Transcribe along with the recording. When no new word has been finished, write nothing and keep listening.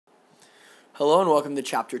Hello and welcome to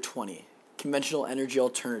Chapter 20, Conventional Energy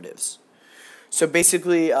Alternatives. So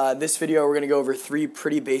basically, this video we're going to go over three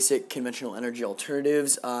pretty basic conventional energy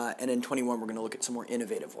alternatives, and in 21 we're going to look at some more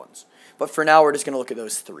innovative ones. But for now we're just going to look at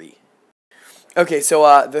those three. Okay,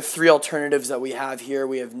 so the three alternatives that we have here,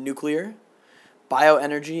 we have nuclear,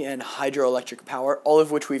 bioenergy, and hydroelectric power, all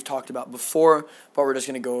of which we've talked about before, but we're just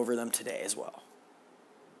going to go over them today as well.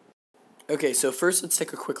 Okay, so first let's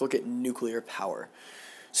take a quick look at nuclear power.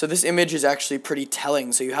 So this image is actually pretty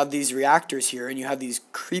telling. So you have these reactors here, and you have these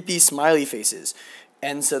creepy smiley faces.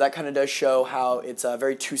 And so that kind of does show how it's a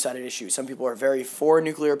very two-sided issue. Some people are very for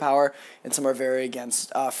nuclear power, and some are very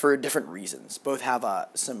against for different reasons. Both have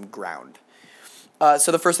some ground.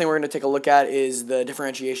 So the first thing we're going to take a look at is the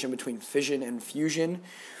differentiation between fission and fusion.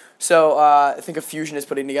 So I think of fusion is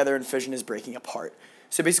putting together, and fission is breaking apart.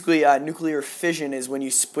 So basically, nuclear fission is when you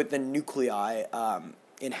split the nuclei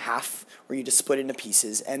in half, where you just split it into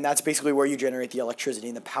pieces, and that's basically where you generate the electricity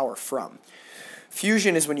and the power from.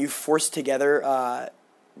 Fusion is when you force together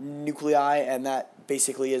nuclei, and that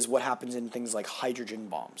basically is what happens in things like hydrogen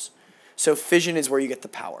bombs. So fission is where you get the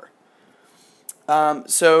power.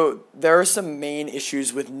 So there are some main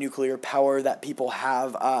issues with nuclear power that people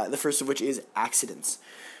have, the first of which is accidents.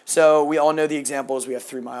 So we all know the examples. We have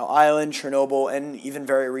 3 Mile Island, Chernobyl, and even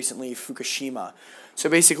very recently Fukushima. So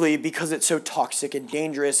basically, because it's so toxic and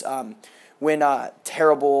dangerous, when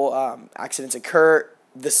terrible accidents occur,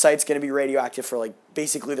 the site's going to be radioactive for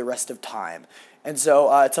basically the rest of time. And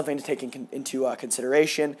so it's something to take into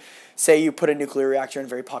consideration. Say you put a nuclear reactor in a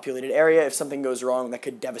very populated area. If something goes wrong, that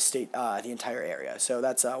could devastate the entire area. So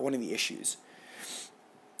that's one of the issues.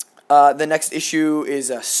 The next issue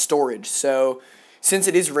is storage. So since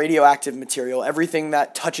it is radioactive material, everything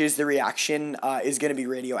that touches the reaction is going to be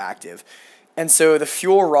radioactive. And so the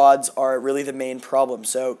fuel rods are really the main problem.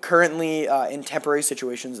 So currently, in temporary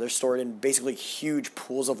situations, they're stored in basically huge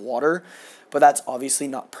pools of water, but that's obviously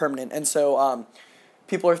not permanent. And so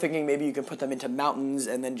people are thinking maybe you can put them into mountains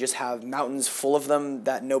and then just have mountains full of them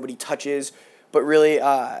that nobody touches, but really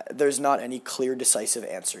there's not any clear, decisive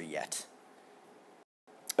answer yet.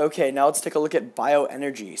 Okay, now let's take a look at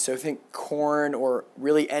bioenergy. So think corn or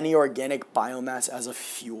really any organic biomass as a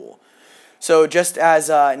fuel. So just as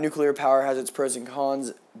nuclear power has its pros and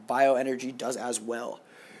cons, bioenergy does as well.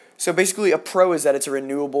 So basically a pro is that it's a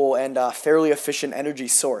renewable and fairly efficient energy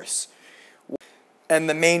source. And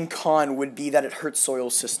the main con would be that it hurts soil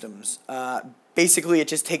systems. Basically it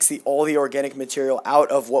just takes all the organic material out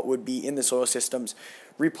of what would be in the soil systems,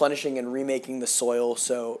 replenishing and remaking the soil,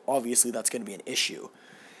 so obviously that's going to be an issue.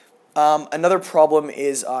 Another problem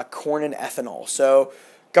is corn and ethanol. So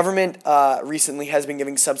government recently has been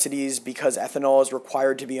giving subsidies because ethanol is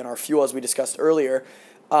required to be in our fuel, as we discussed earlier.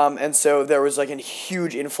 And so there was a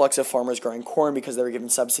huge influx of farmers growing corn because they were given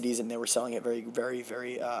subsidies and they were selling it very, very,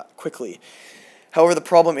 very quickly. However, the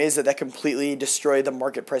problem is that completely destroyed the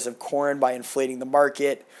market price of corn by inflating the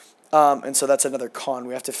market. And so that's another con.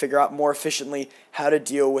 We have to figure out more efficiently how to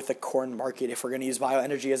deal with the corn market if we're going to use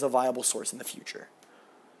bioenergy as a viable source in the future.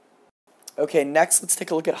 Okay, next let's take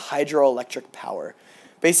a look at hydroelectric power.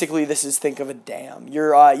 Basically, this is, think of a dam.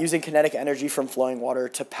 You're using kinetic energy from flowing water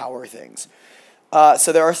to power things.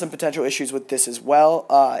 So there are some potential issues with this as well.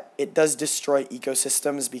 It does destroy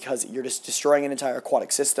ecosystems because you're just destroying an entire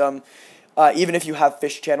aquatic system. Even if you have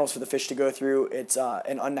fish channels for the fish to go through, it's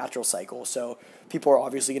an unnatural cycle. So people are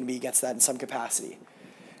obviously going to be against that in some capacity.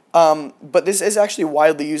 But this is actually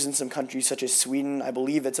widely used in some countries such as Sweden. I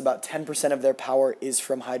believe it's about 10% of their power is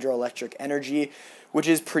from hydroelectric energy, which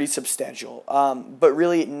is pretty substantial. But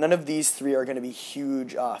really, none of these three are going to be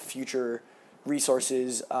huge future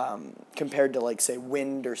resources compared to, say,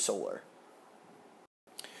 wind or solar.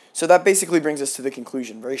 So that basically brings us to the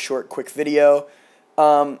conclusion. Very short, quick video.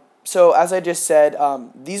 So as I just said,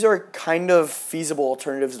 these are kind of feasible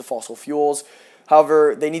alternatives to fossil fuels.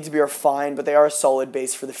 However, they need to be refined, but they are a solid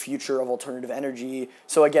base for the future of alternative energy.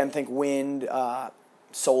 So again, think wind,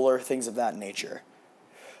 solar, things of that nature.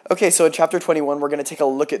 Okay, so in Chapter 21, we're going to take a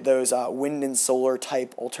look at those wind and solar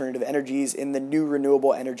type alternative energies in the new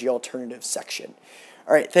renewable energy alternatives section.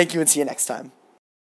 All right, thank you and see you next time.